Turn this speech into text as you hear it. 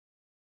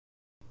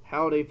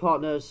Howdy,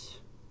 partners.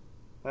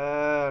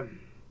 I'm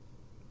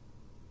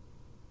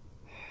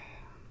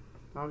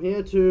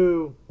here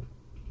to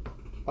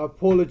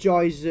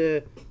apologize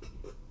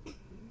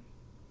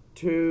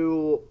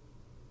to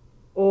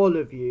all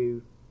of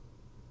you.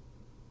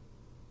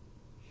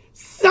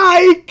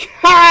 Psych!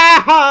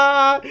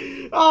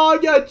 Oh,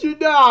 yes, you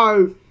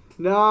know.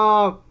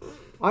 No,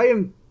 I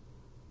am.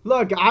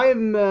 Look, I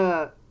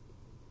am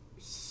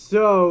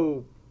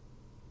so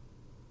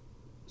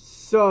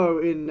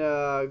in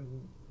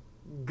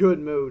good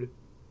mood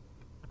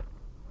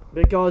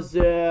because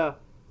I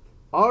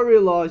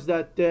realized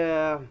that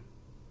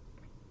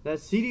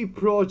CD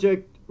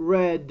Projekt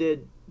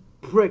Red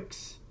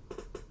pricks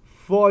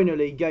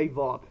finally gave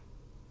up.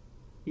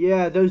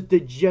 Yeah, those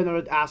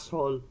degenerate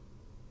asshole.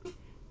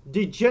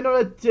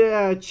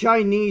 Degenerate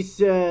Chinese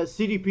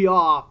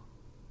CDPR.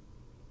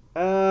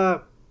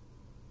 They're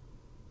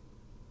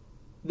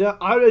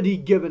already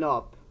given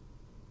up.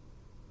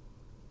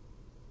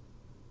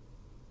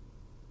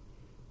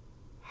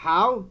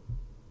 How?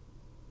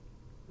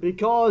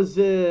 Because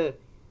they've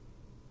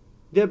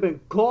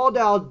been called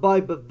out by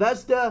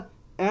Bethesda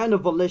and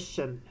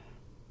Volition.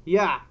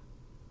 Yeah.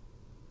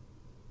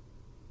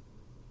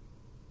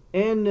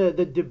 In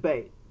the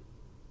debate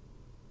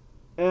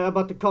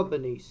about the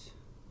companies.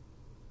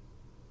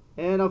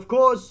 And of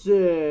course,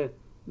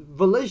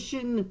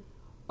 Volition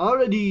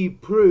already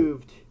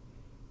proved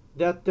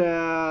that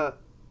the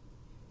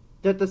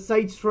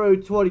Saints Row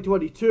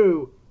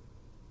 2022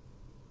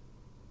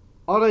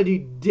 already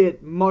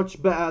did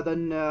much better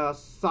than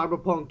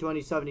Cyberpunk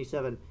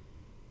 2077.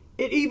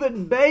 It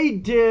even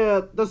made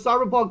the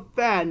Cyberpunk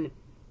fan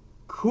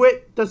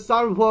quit the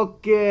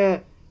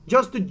Cyberpunk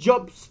just to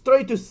jump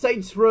straight to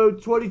Saints Row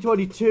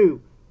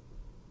 2022.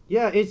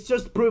 Yeah, it's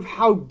just proof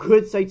how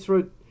good Saints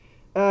Row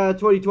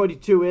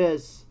 2022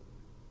 is.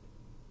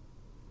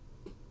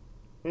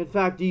 In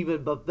fact,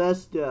 even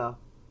Bethesda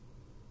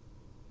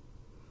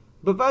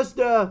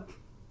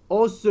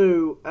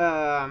also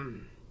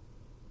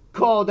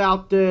called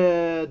out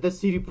the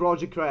CD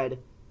Projekt Red.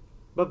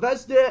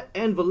 Bethesda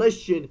and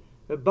Volition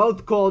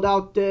both called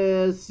out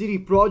the CD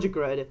Projekt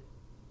Red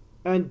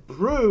and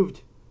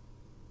proved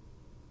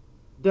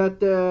that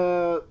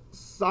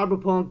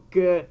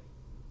Cyberpunk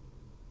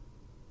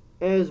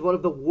is one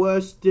of the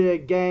worst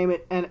game,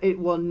 and it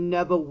will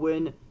never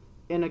win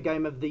in a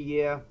Game of the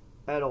Year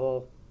at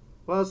all.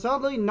 Well,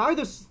 sadly,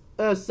 neither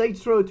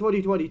Saints Row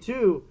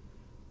 2022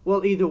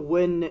 will either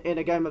win in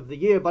a Game of the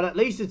Year, but at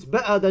least it's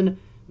better than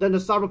the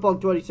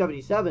Cyberpunk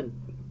 2077.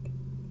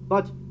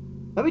 But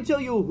let me tell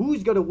you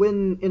who's gonna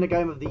win in a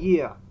Game of the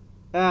Year.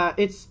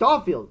 It's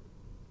Starfield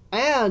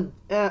and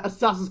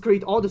Assassin's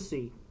Creed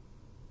Odyssey.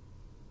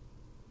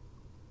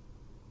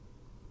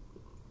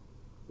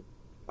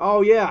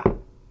 Oh yeah.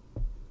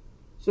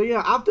 So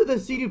yeah, after the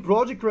CD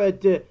Projekt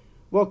Red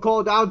were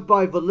called out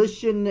by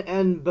Volition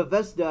and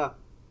Bethesda,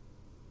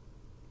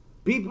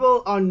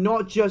 people are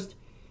not just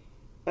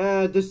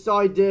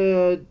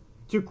decided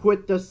to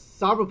quit the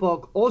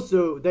Cyberpunk.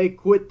 Also, they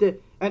quit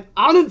and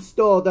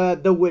uninstall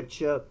the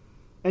Witcher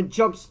and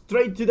jump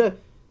straight to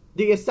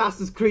the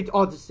Assassin's Creed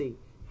Odyssey.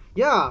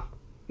 Yeah,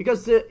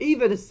 because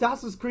even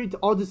Assassin's Creed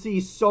Odyssey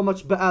is so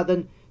much better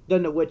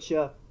than the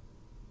Witcher.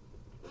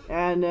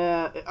 And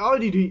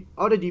already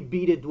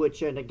beat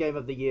Witcher in the Game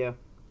of the Year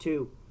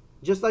too.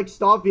 Just like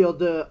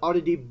Starfield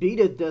already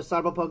beat the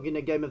Cyberpunk in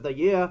the Game of the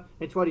Year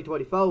in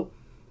 2024.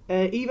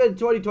 Even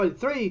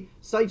 2023,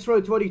 Saints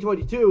Row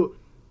 2022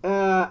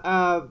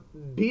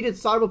 beat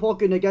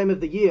Cyberpunk in the Game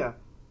of the Year.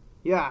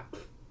 Yeah.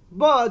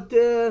 But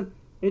in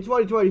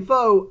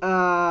 2024,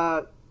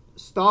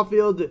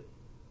 Starfield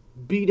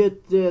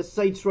beat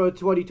Saints Row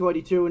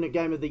 2022 in the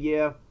Game of the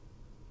Year.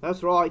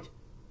 That's right.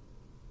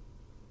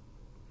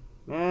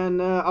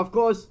 And of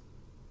course,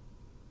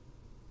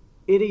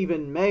 it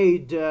even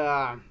made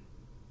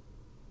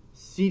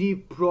CD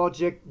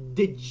Projekt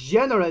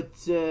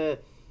Degenerate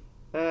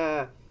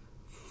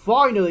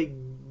finally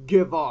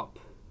give up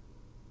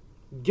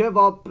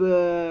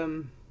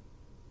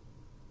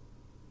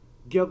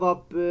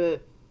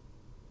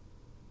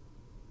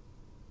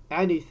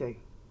anything.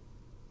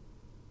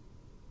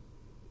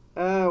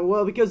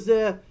 Well, because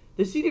the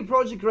CD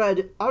Projekt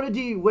Red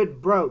already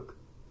went broke.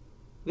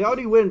 They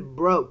already went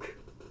broke.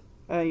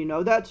 You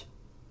know that?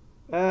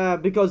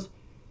 Because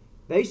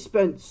they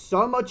spent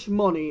so much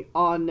money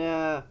on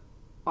a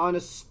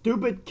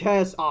stupid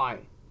KSI.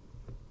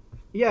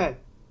 Yeah,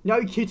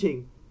 no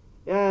kidding.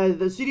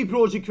 The CD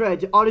Projekt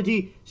Red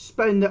already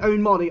spent their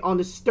own money on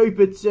a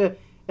stupid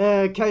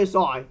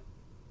KSI.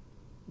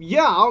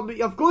 Yeah,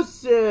 of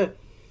course,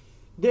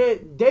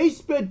 they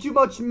spent too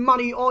much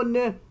money on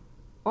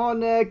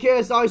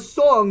KSI's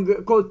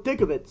song called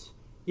Think of It.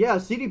 Yeah,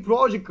 CD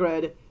Projekt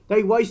Red,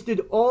 they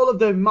wasted all of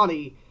their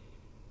money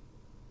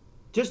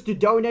just to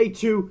donate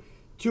to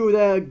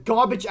the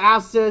garbage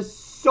ass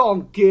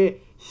song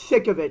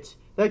Think of It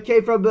that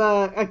came from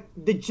a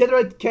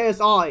degenerate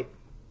KSI.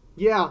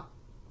 Yeah.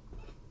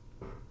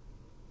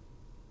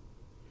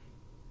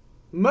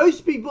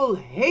 Most people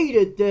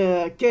hated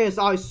the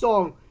KSI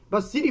song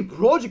But CD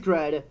Projekt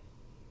Red,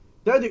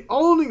 they're the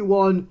only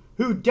one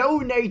who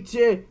donate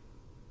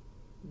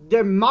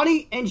their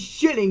money and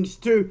shillings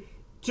to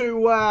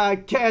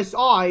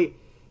KSI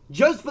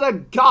just for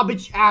that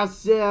garbage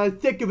ass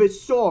Thick of It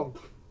song.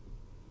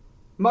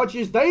 Much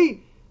as they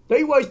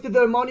wasted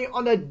their money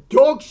on a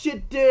dog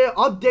shit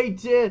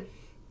update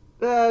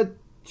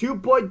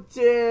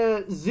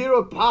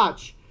 2.0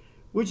 patch,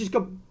 which is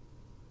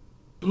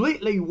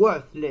completely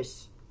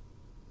worthless.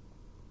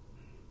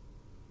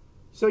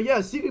 So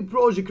yeah, CD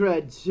Projekt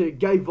Red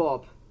gave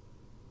up.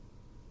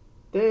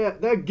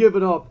 They're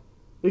giving up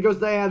because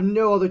they have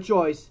no other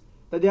choice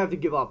that they have to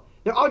give up.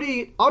 They're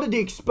already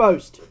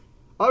exposed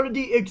by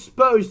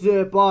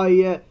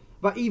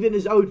even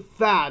his own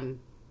fan,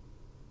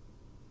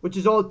 which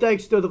is all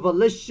thanks to the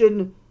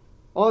Volition,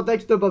 all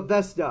thanks to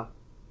Bethesda.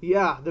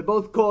 Yeah, they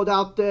both called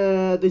out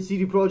the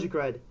CD Projekt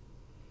Red,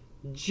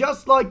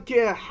 just like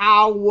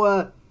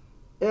how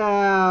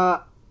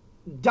down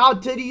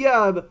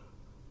to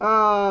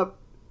the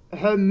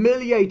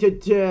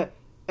humiliated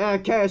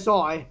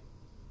KSI.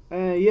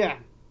 Yeah.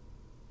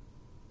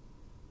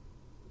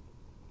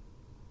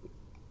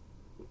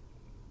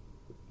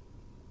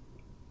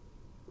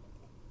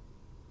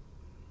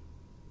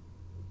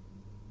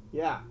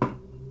 Yeah.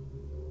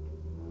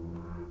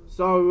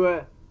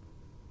 So,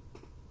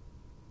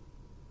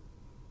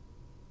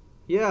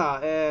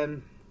 yeah,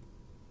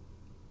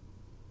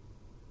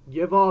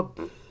 give up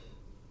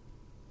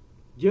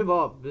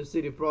the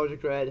CD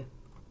Projekt Red.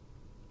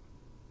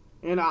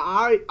 And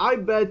I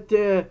bet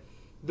the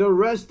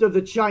rest of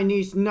the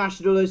Chinese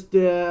nationalist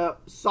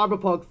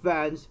cyberpunk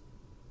fans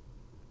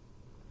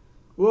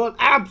will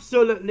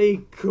absolutely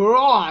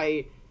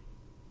cry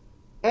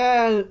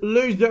and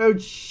lose their own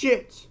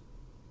shit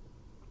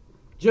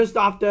just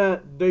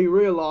after they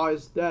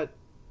realize that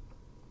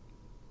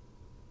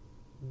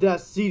the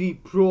CD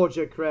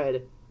Projekt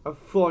Red have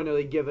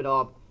finally given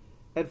up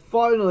and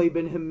finally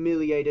been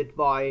humiliated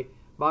by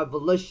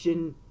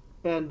Volition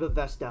and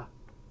Bethesda.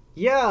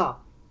 Yeah,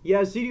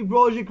 CD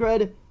Projekt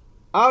Red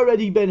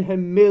already been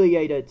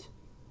humiliated.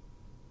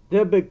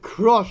 They've been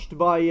crushed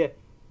by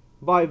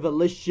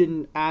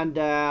Volition and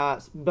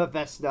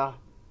Bethesda.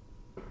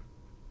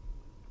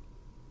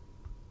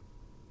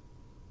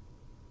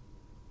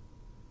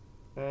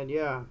 And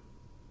yeah,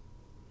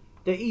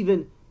 they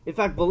even, in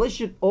fact,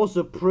 Volition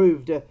also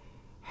proved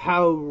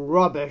how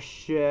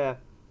rubbish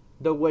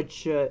The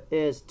Witcher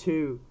is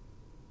too.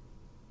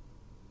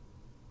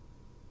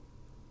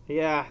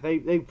 Yeah,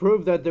 they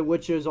proved that The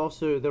Witcher is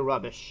also the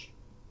rubbish.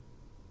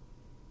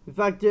 In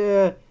fact,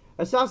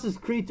 Assassin's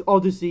Creed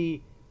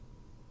Odyssey,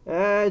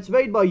 it's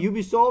made by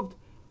Ubisoft,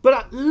 but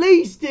at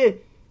least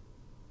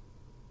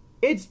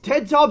it's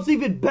 10 times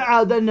even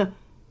better than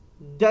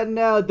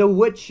The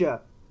Witcher.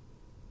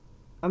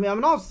 I mean,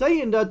 I'm not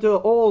saying that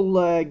all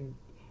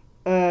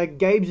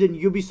games in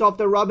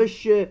Ubisoft are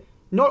rubbish.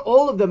 Not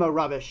all of them are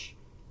rubbish.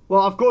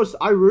 Well, of course,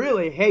 I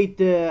really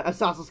hate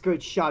Assassin's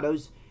Creed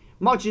Shadows,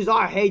 much as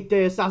I hate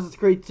Assassin's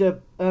Creed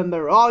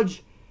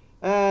Mirage,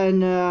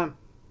 and I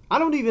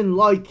don't even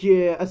like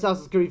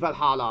Assassin's Creed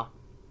Valhalla.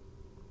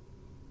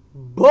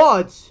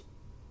 But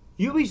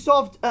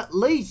Ubisoft, at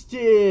least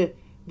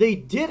they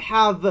did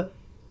have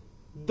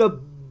the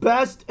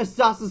best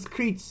Assassin's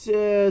Creed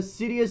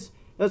series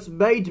that's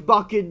made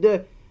back in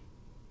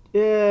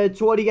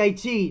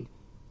 2018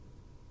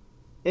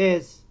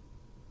 is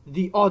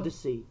the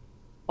Odyssey.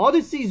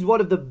 Odyssey is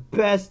one of the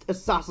best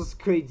Assassin's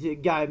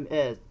Creed game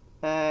is.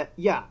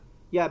 Yeah,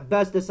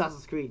 best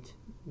Assassin's Creed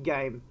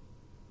game.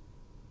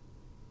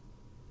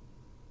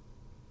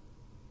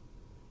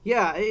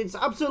 Yeah, it's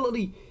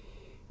absolutely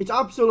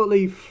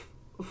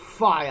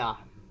fire.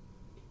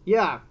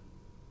 Yeah.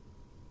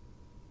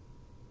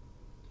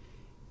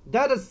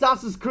 That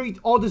Assassin's Creed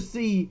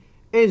Odyssey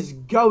is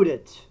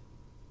goated.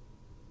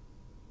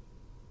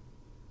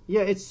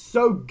 Yeah, it's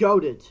so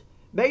goated.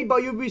 Made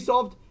by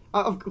Ubisoft.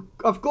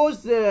 Of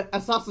course, the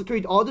Assassin's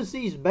Creed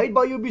Odyssey is made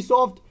by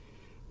Ubisoft,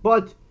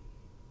 but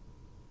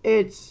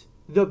it's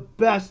the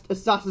best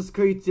Assassin's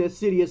Creed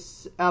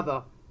series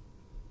ever.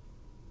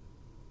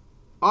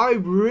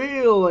 I've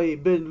really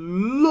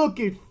been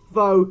looking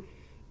for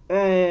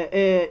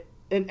an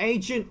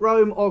ancient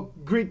Rome or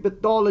Greek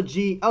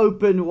mythology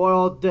open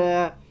world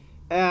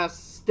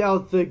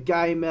stealth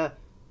game.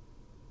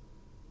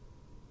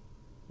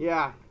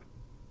 Yeah.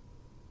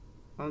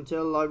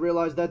 Until I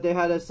realized that they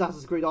had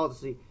Assassin's Creed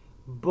Odyssey.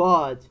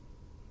 But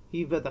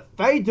even the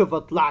Fate of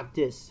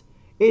Atlantis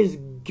is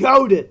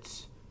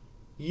goated.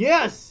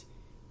 Yes!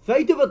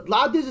 Fate of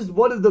Atlantis is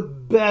one of the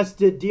best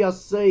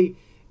DLC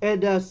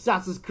in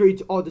Assassin's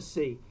Creed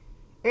Odyssey.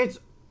 It's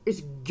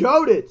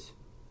goated.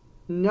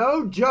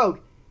 No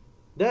joke.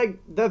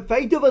 The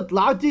Fate of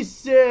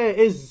Atlantis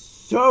is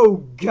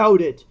so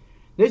goated.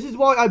 This is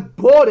why I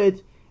bought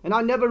it and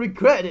I never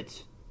regret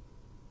it.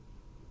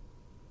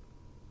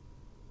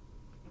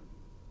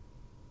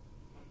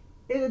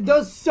 It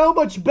does so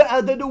much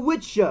better than The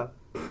Witcher.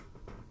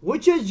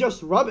 Witcher is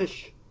just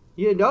rubbish.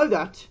 You know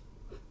that.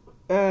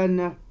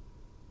 And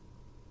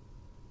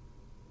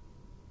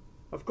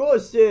of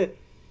course,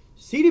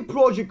 CD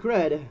Projekt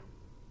Red,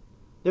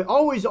 they're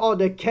always on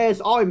the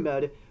KSI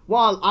mode,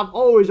 while I'm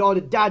always on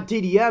the DAD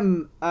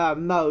TDM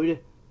mode.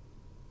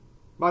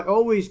 By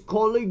always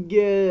calling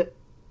the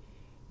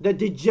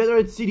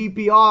Degenerate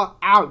CDPR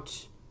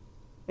out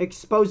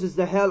exposes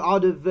the hell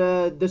out of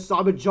the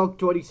Cyberjunk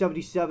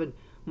 2077,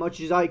 much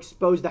as I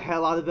expose the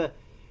hell out of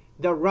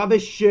the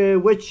rubbish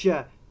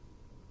Witcher.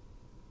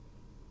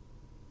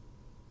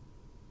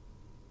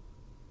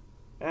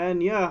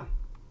 And yeah,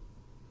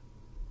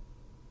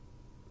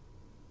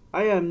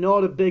 I am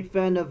not a big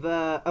fan of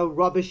a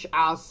rubbish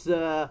ass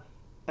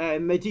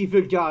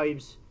medieval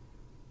games.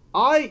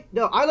 I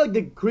like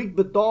the Greek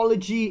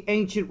mythology,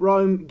 ancient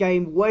Rome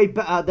game way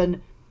better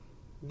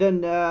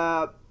than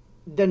a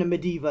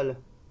medieval.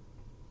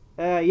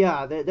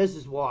 Yeah, this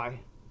is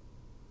why.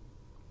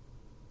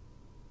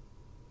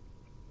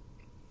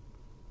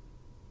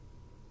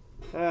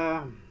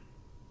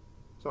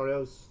 Sorry, I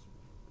was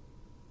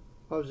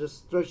just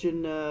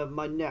stretching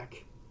my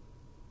neck.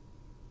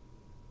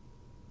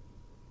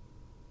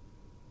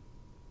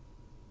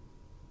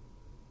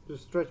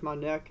 Just stretch my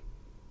neck.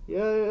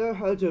 Yeah, it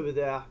hurts over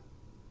there.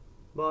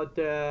 But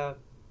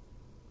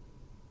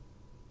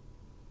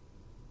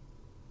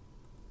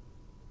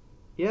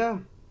yeah,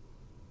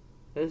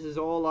 this is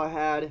all I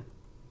had.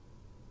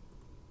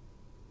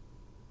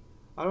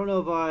 I don't know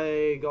if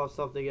I got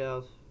something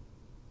else.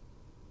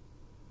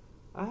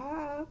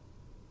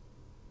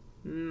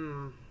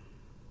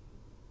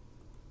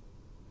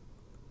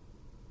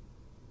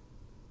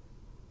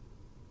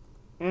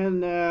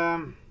 And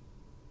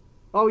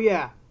oh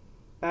yeah,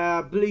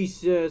 please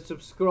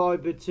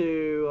subscribe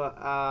to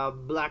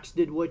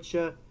Blacksnid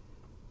Witcher,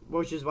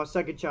 which is my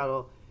second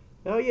channel.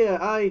 Oh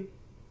yeah,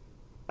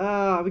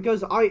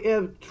 because I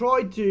have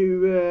tried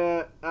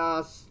to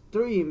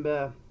stream,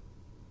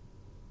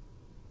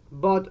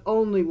 but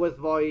only with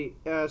my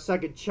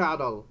second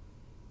channel.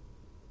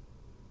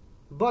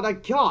 But I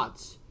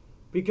can't,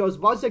 because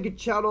my second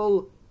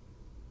channel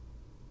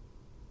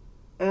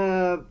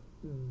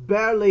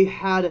barely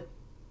had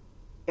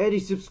any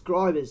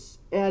subscribers,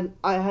 and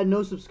I had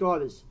no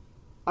subscribers.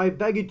 I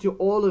beg you to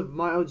all of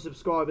my own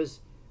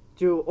subscribers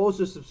to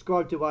also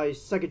subscribe to my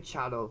second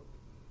channel,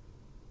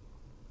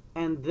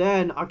 and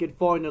then I could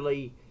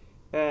finally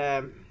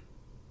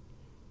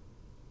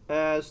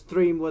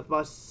stream with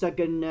my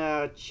second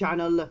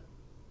channel,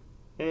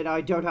 and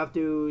I don't have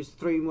to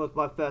stream with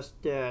my first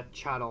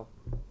channel,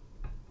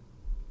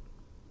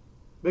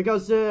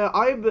 because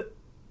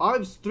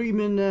I'm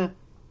streaming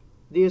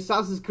the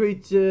Assassin's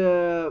Creed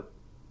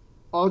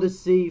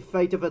Odyssey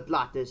Fate of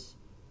Atlantis,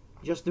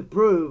 just to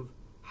prove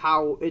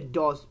how it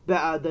does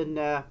better than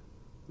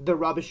the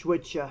rubbish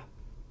Witcher,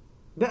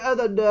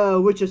 better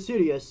than Witcher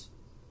series.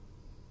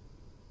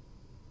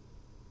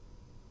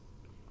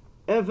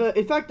 In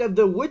fact, if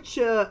the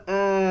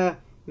Witcher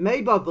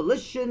made by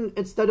Volition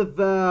instead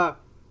of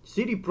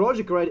CD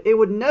Projekt Red, it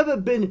would never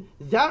have been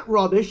that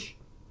rubbish.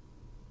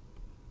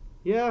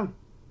 Yeah.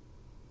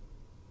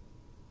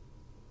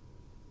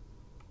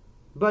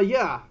 But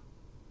yeah.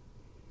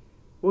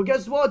 Well,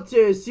 guess what,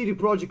 CD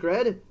Projekt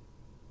Red?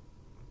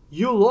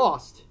 You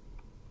lost.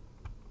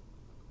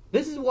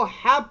 This is what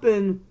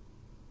happened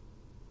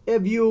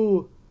if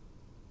you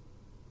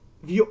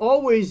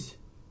always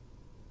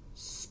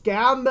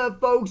scam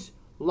folks,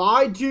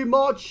 lie too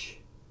much,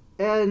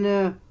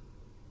 and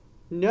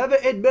never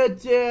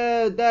admit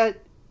that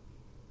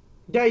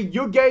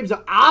your games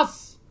are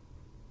ass.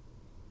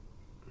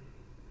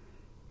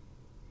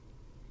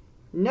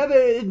 Never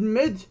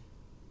admit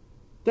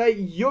that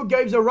your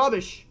games are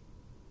rubbish.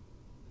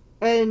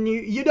 And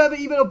you never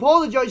even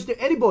apologize to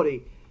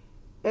anybody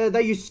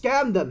that you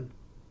scammed them.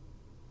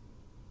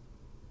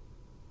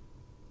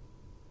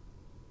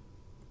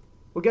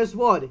 Well, guess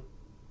what?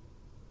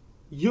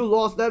 You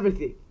lost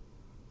everything.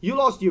 You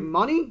lost your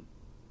money.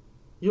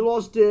 You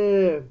lost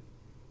your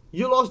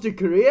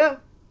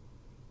career.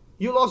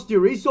 You lost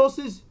your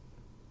resources.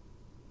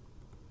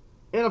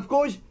 And of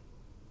course,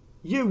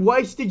 you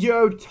wasted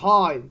your own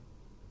time.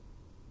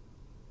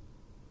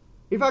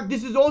 In fact,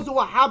 this is also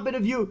what happened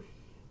if you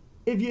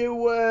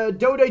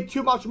donate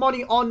too much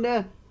money on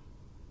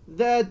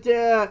that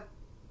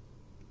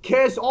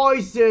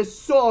KSI's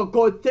song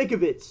called Thick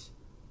of It.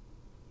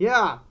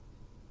 Yeah.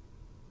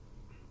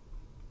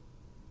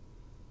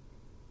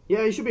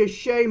 Yeah, you should be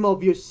ashamed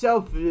of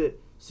yourself,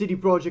 CD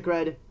Projekt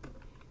Red.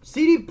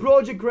 CD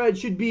Projekt Red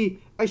should be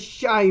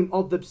ashamed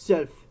of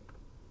themselves.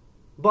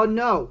 But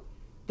no,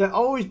 they've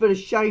always been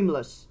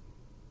shameless.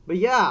 But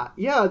yeah,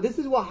 this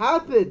is what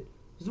happened.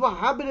 This is what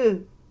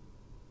happened.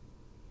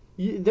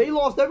 They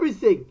lost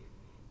everything.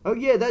 Oh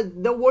yeah,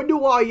 no wonder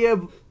why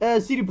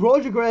CD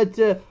Projekt Red,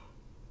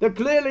 they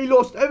clearly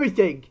lost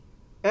everything.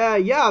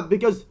 Yeah,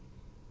 because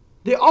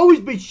they always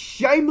been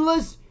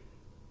shameless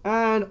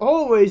and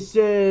always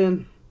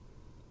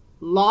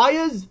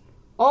liars,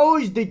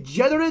 always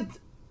degenerate,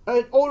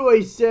 and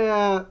always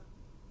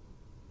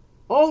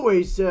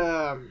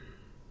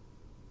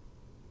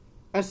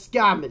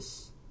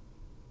scammers.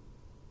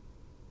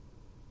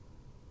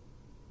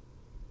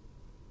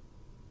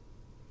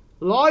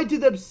 lie to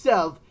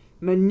themselves,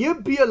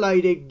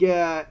 manipulating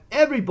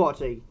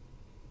everybody,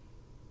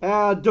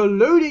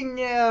 deluding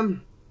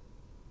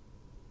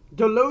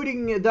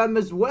them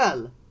as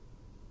well.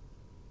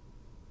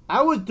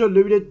 I was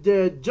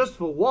deluded just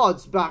for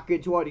once back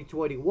in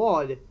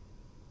 2021,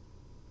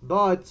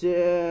 but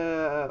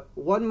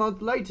 1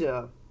 month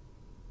later,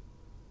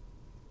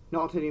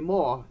 not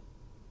anymore.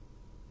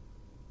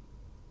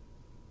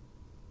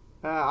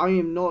 I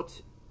am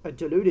not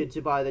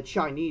deluded by the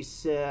Chinese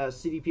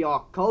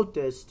CDPR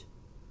cultist.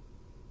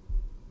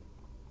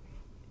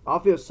 I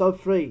feel so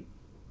free,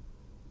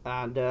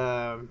 and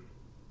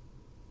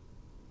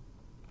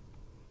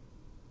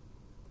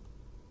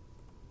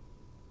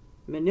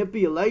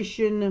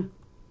manipulation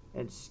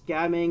and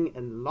scamming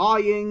and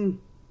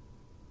lying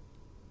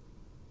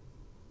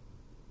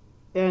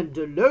and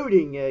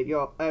deluding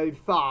your own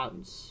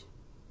fans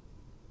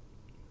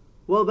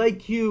will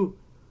make you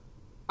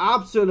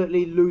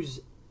absolutely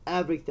lose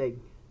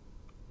everything.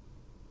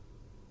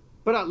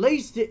 But at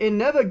least it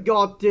never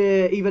got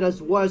even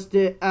as worst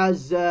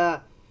as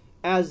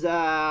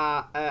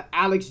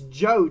Alex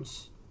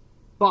Jones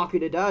back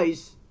in the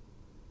days.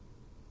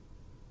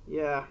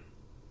 Yeah.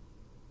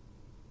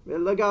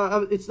 Look,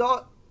 it's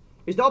not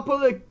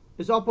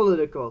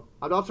political.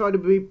 I'm not trying to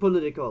be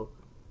political.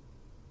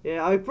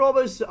 Yeah, I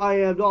promise I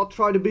am not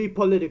trying to be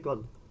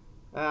political.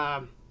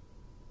 I'm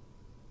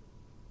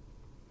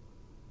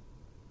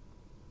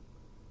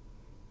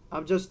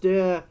just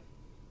here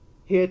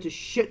to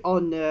shit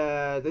on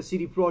the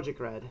CD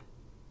Projekt Red.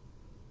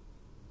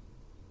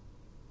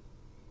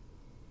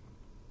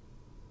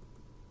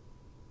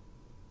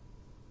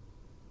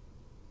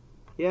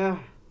 Yeah,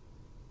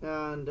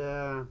 and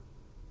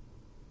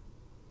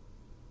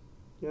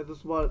yeah,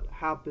 that's what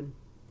happened.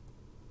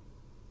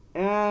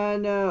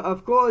 And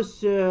of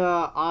course,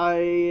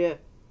 I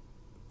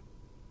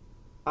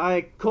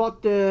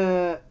caught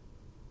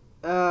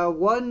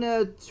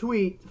one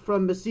tweet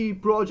from the CD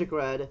Projekt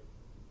Red.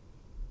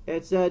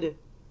 It said,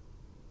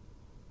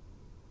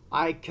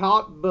 "I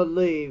can't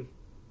believe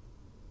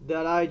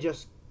that I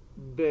just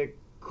been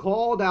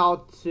called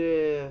out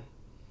and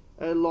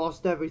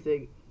lost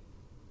everything.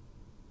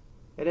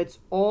 And it's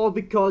all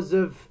because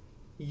of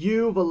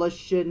you,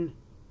 Volition."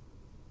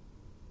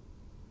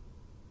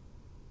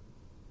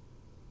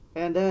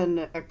 And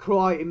then a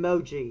cry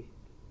emoji.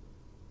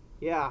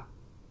 Yeah.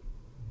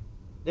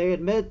 They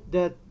admit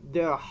that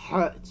they're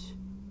hurt.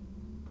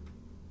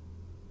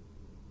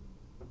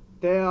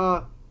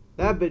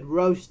 They've been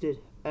roasted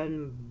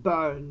and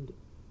burned.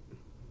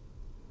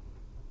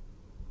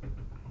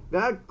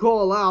 That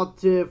call out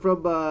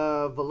from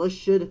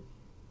Volition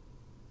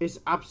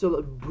is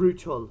absolutely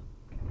brutal.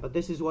 But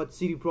this is what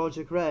CD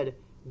Projekt Red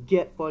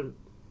get for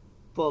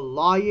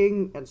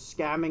lying and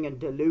scamming and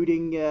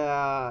deluding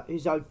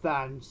his own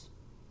fans.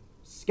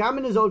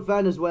 Scamming his own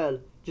fan as well,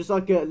 just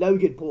like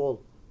Logan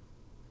Paul.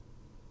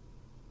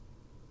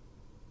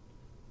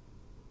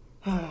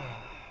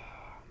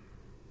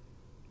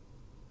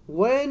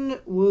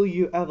 When will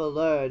you ever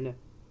learn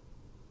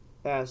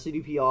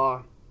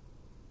CDPR?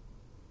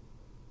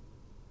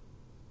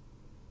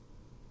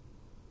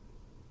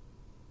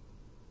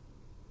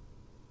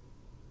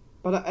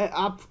 But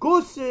of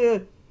course,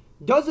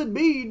 doesn't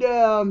mean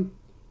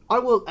I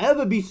will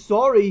ever be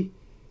sorry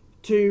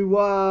to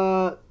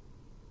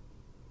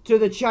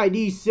the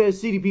Chinese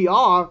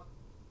CDPR.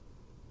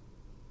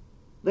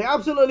 They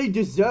absolutely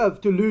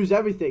deserve to lose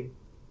everything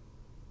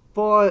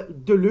for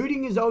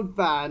deluding his own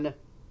fan,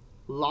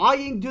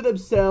 lying to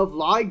themselves,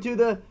 lying to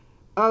the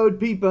old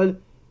people.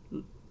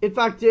 In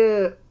fact,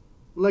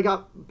 like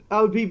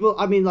old people,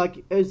 I mean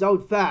like his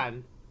own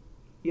fan.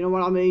 You know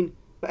what I mean?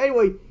 But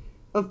anyway,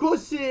 of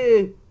course,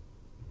 they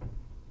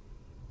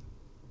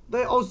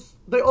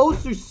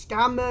also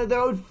scam their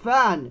own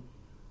fan.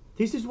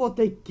 This is what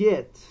they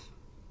get.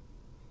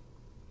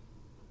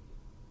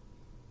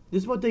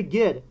 This is what they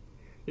get.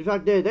 In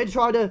fact, they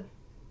try to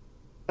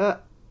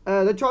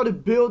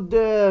build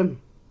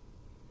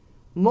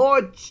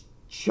more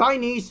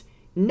Chinese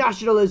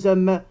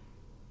nationalism,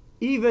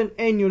 even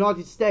in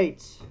United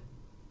States.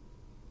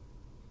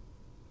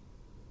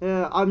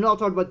 I'm not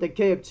talking about the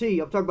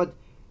KFT. I'm talking about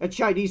a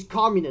Chinese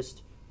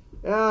communist.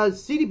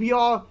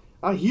 CDPR,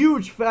 a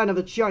huge fan of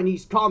the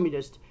Chinese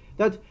communist.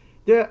 That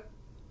they're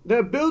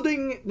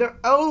building their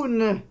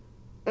own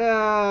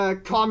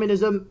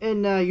communism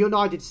in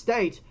United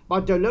States by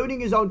deluding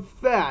his own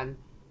fan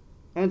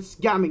and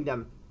scamming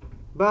them.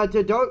 But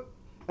don't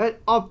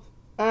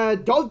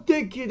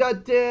think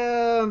that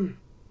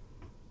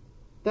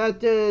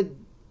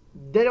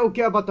they don't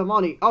care about the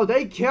money. Oh,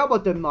 they care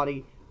about the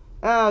money.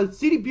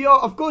 CDPR,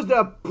 of course,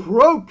 they're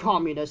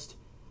pro-communist,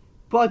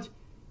 but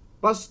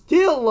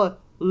still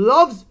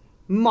loves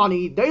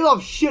money. They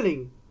love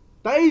shilling.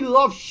 They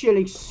love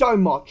shilling so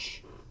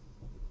much.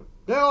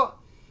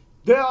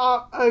 They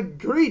are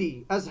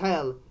greedy as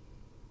hell.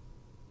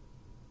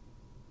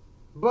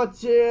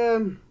 But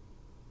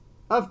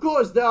of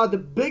course, they are the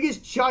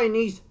biggest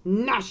Chinese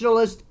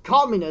nationalist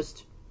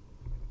communist,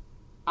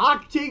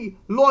 acting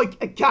like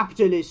a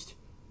capitalist.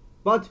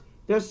 But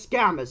They're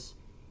scammers.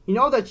 You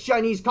know that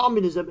Chinese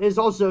communism is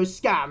also a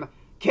scam.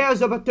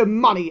 Cares about the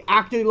money,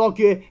 acting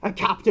like a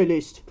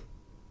capitalist.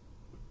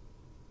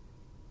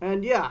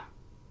 And yeah.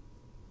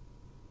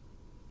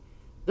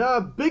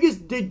 The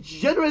biggest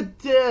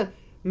degenerate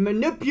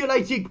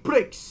manipulating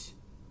pricks.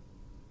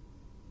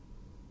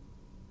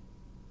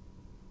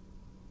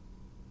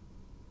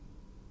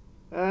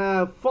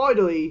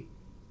 Finally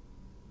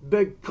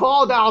been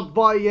called out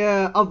by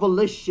a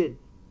Volition.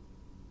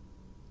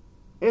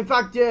 In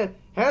fact,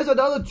 here's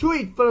another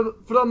tweet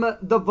from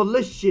the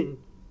Volition.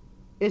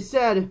 It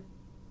said,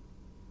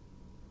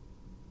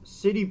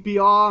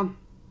 CDPR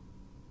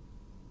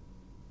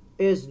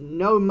is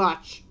no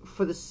match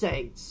for the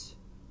Saints.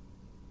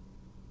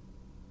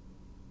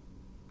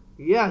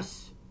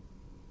 Yes,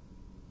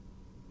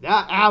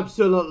 that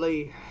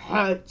absolutely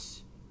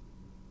hurts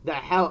the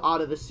hell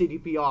out of the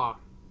CDPR.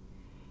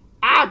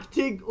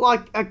 Acting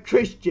like a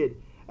Christian,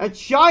 a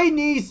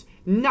Chinese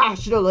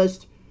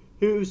nationalist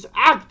who's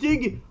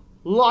acting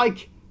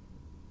like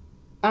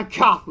a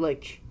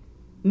Catholic,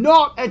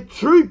 not a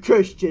true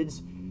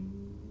Christians.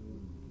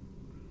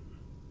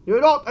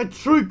 You're not a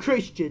true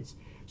Christians,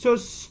 so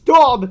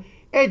stop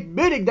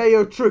admitting that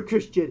you're a true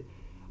Christian.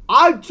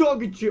 I'm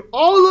talking to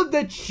all of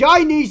the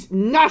Chinese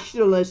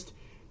nationalists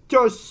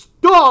to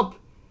stop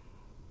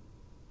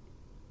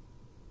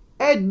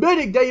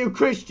admitting that you're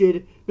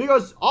Christian,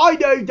 because I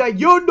know that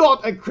you're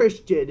not a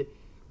Christian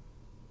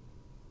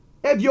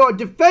if you're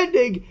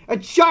defending a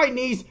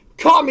Chinese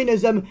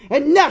communism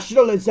and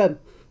nationalism.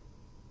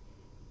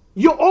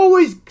 You're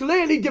always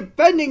clearly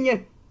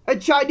defending a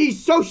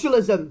Chinese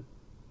socialism.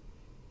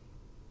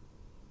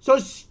 So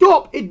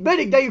stop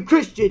admitting that you're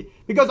Christian,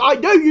 because I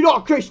know you're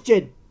not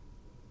Christian.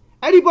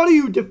 Anybody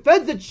who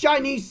defends the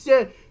Chinese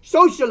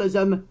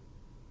socialism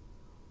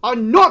are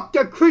not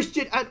a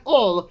Christian at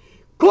all,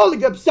 calling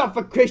themselves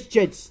a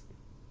Christians.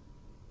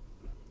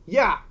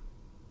 Yeah.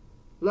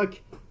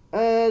 Look,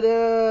 and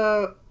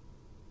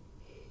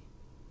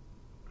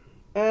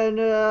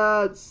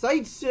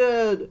saints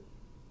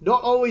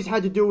not always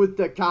had to do with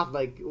the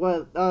Catholic.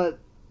 Well, no,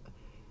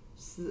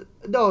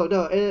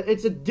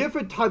 it's a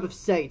different type of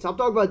saints. I'm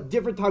talking about a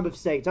different type of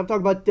saints. I'm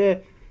talking about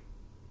the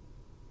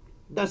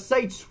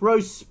saints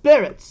rose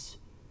spirits,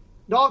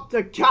 not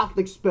the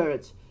Catholic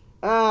spirits.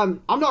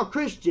 I'm not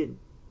Christian.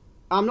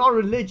 I'm not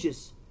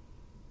religious,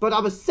 but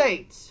I'm a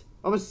saint.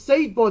 I'm a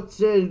saint, but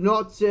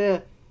not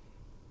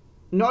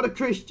a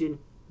Christian,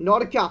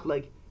 not a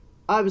Catholic.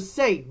 I'm a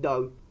saint,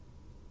 though.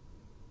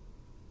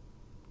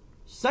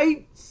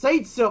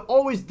 Saints are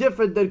always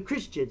different than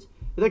Christians.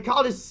 They're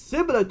kind of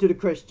similar to the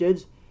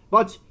Christians,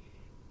 but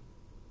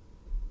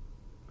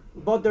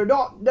they're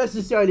not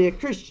necessarily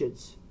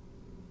Christians.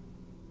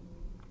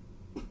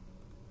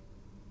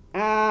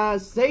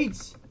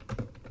 Saints,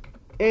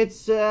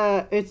 it's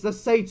the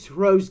Saints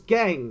Rose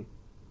Gang.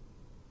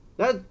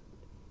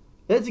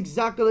 That's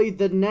exactly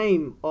the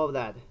name of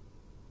that.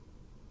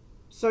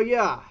 So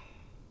yeah,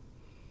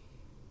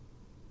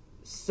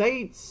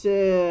 Saints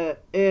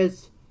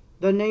is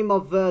the name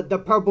of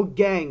the purple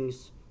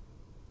gangs.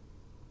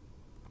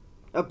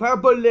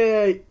 Purple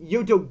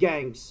YouTube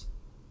gangs.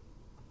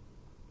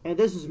 And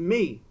this is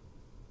me.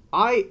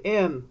 I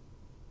am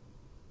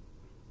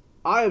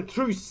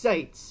true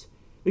saints,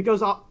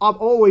 because I'm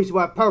always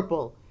wear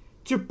purple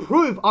to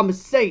prove I'm a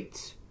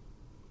saint.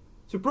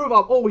 To prove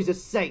I'm always a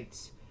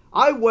saint.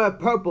 I wear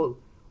purple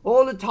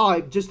all the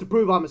time just to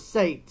prove I'm a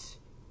saint.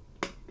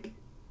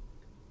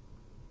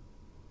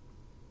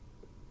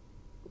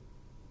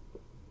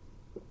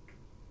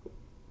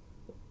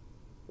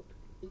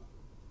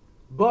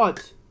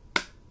 But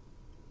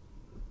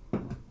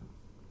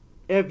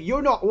if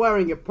you're not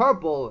wearing a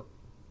purple,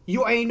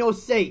 you ain't no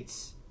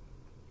saints.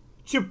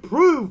 To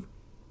prove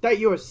that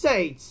you're a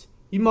saint,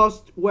 you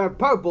must wear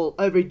purple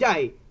every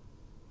day.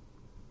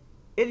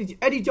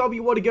 Anytime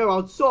you want to go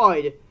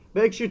outside,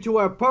 make sure to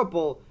wear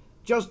purple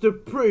just to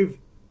prove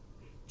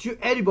to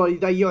anybody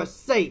that you're a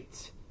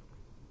saint.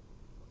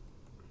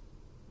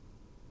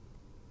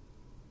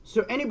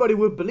 So anybody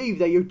would believe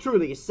that you're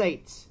truly a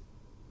saint.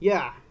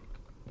 Yeah.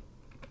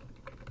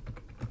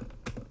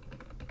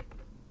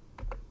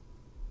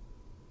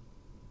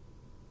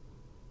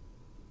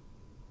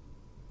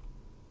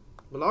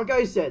 But like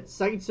I said,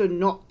 saints are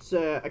not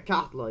a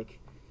Catholic.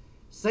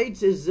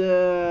 Saints is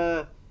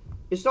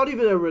it's not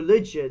even a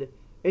religion.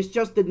 It's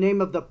just the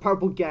name of the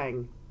purple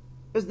gang.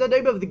 It's the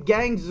name of the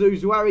gang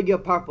who's wearing a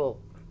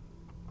purple.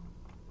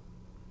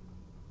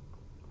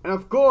 And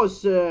of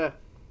course, you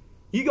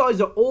guys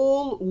are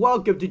all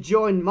welcome to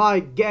join my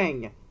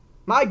gang.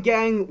 My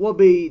gang will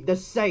be the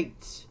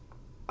Saints.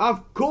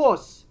 Of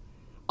course,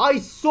 I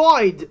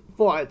signed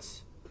for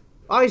it.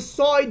 I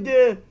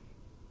signed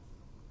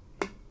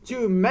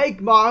to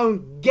make my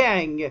own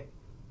gang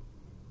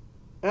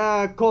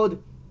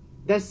called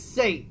the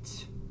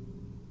Saint.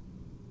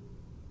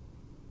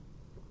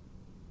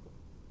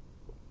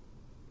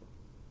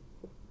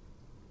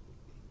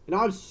 And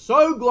I'm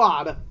so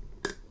glad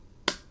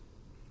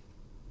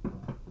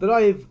that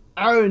I've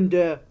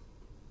earned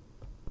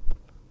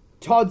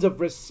tons of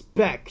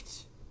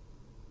respect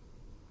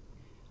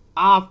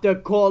after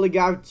calling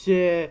out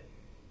the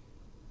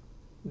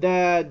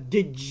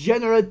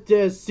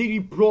Degenerate CD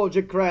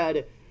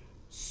Projekt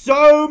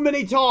so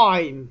many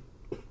times.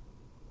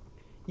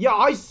 Yeah,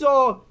 I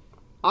saw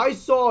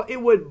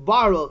it went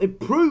viral. It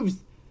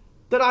proves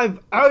that I've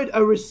earned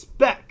a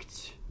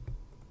respect.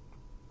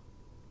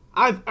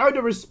 I've earned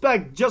a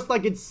respect just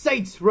like in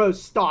Saints Row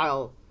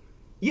style.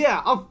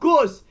 Yeah, of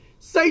course,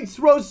 Saints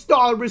Row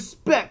style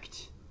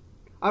respect.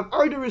 I've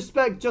earned a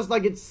respect just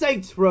like in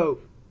Saints Row.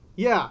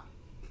 Yeah.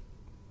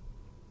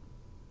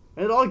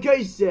 And like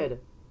I said,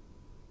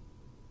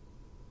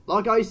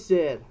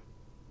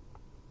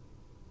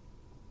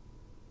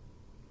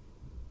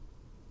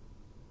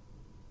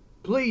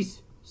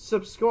 please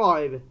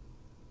subscribe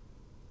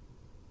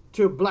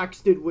to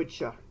Blackston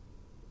Witcher,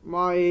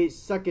 my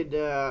second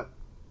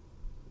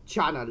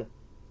channel.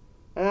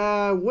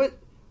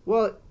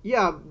 Well,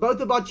 yeah,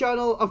 both of my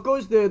channel, of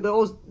course, they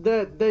were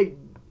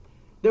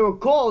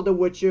called The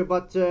Witcher,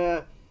 but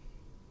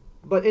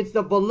it's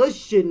the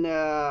Volition,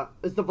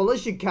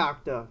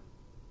 character.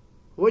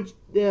 Which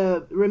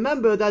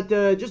remember that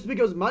just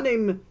because my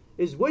name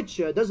is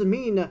Witcher doesn't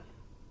mean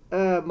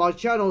my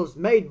channel is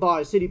made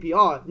by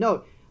CDPR.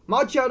 No,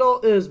 my channel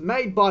is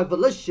made by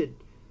Volition.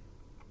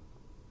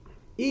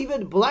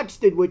 Even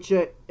Blackston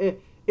Witcher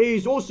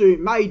is also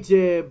made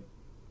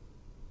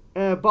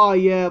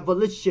by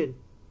Volition.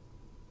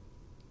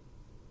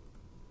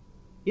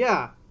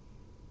 Yeah.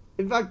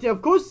 In fact,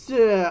 of course,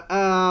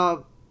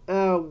 Witcher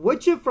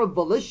from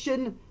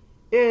Volition,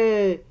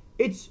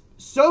 it's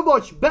so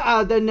much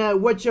better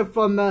than Witcher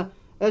from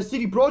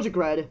CD Projekt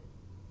Red.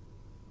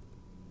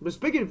 But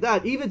speaking of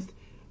that, even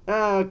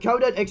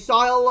Codex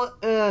Exile,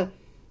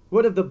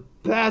 one of the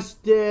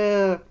best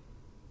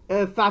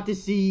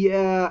fantasy,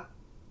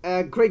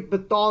 Greek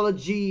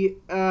mythology,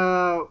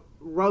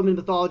 Roman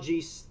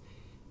mythologies,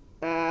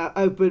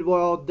 open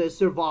world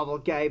survival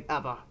game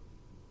ever.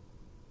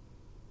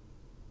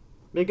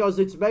 Because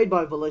it's made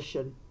by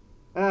Volition.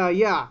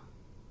 Yeah.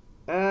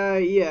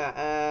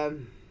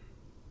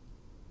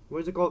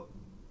 What's it called?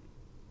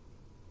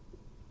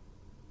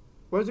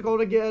 What's it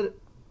called again?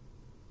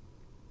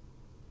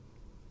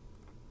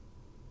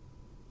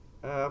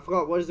 I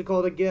forgot. What is it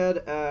called again?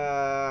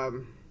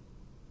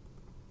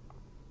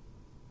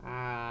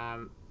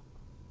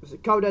 It's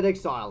Codex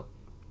Exile.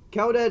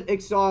 Codex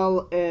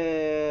Exile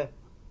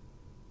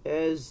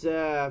is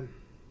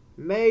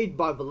made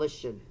by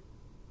Volition.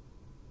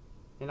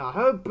 And I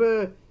hope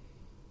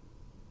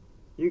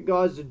you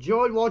guys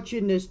enjoyed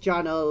watching this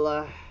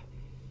channel.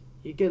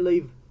 You can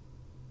leave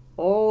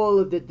all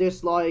of the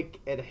dislike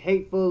and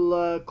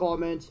hateful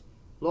comments,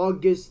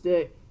 long as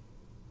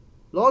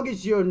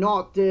you're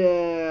not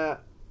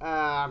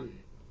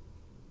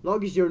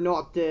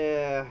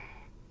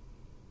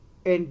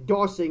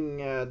endorsing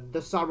the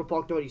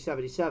Cyberpunk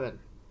 2077,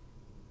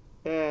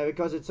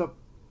 because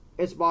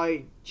it's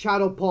my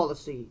channel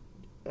policy.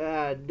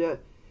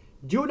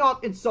 Do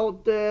not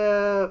insult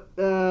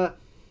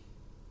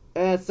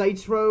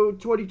Saints Row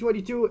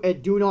 2022,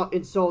 and do not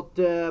insult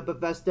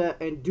Bethesda,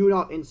 and do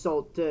not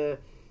insult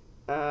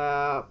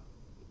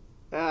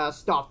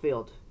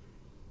Starfield.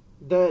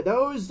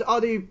 Those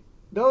are the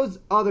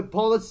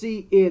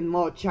policy in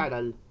my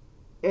channel,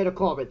 in a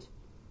comment.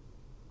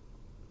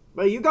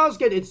 But you guys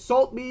can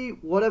insult me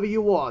whatever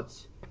you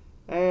want,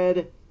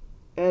 and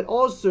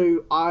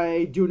also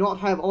I do not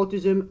have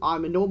autism.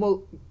 I'm a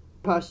normal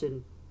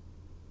person.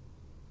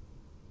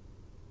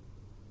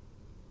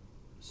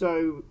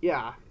 So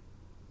yeah.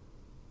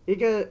 You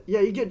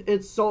can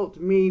insult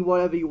me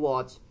whatever you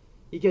want.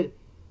 You can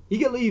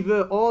leave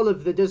all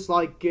of the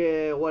dislike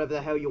whatever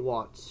the hell you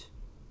want.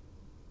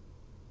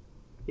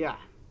 Yeah.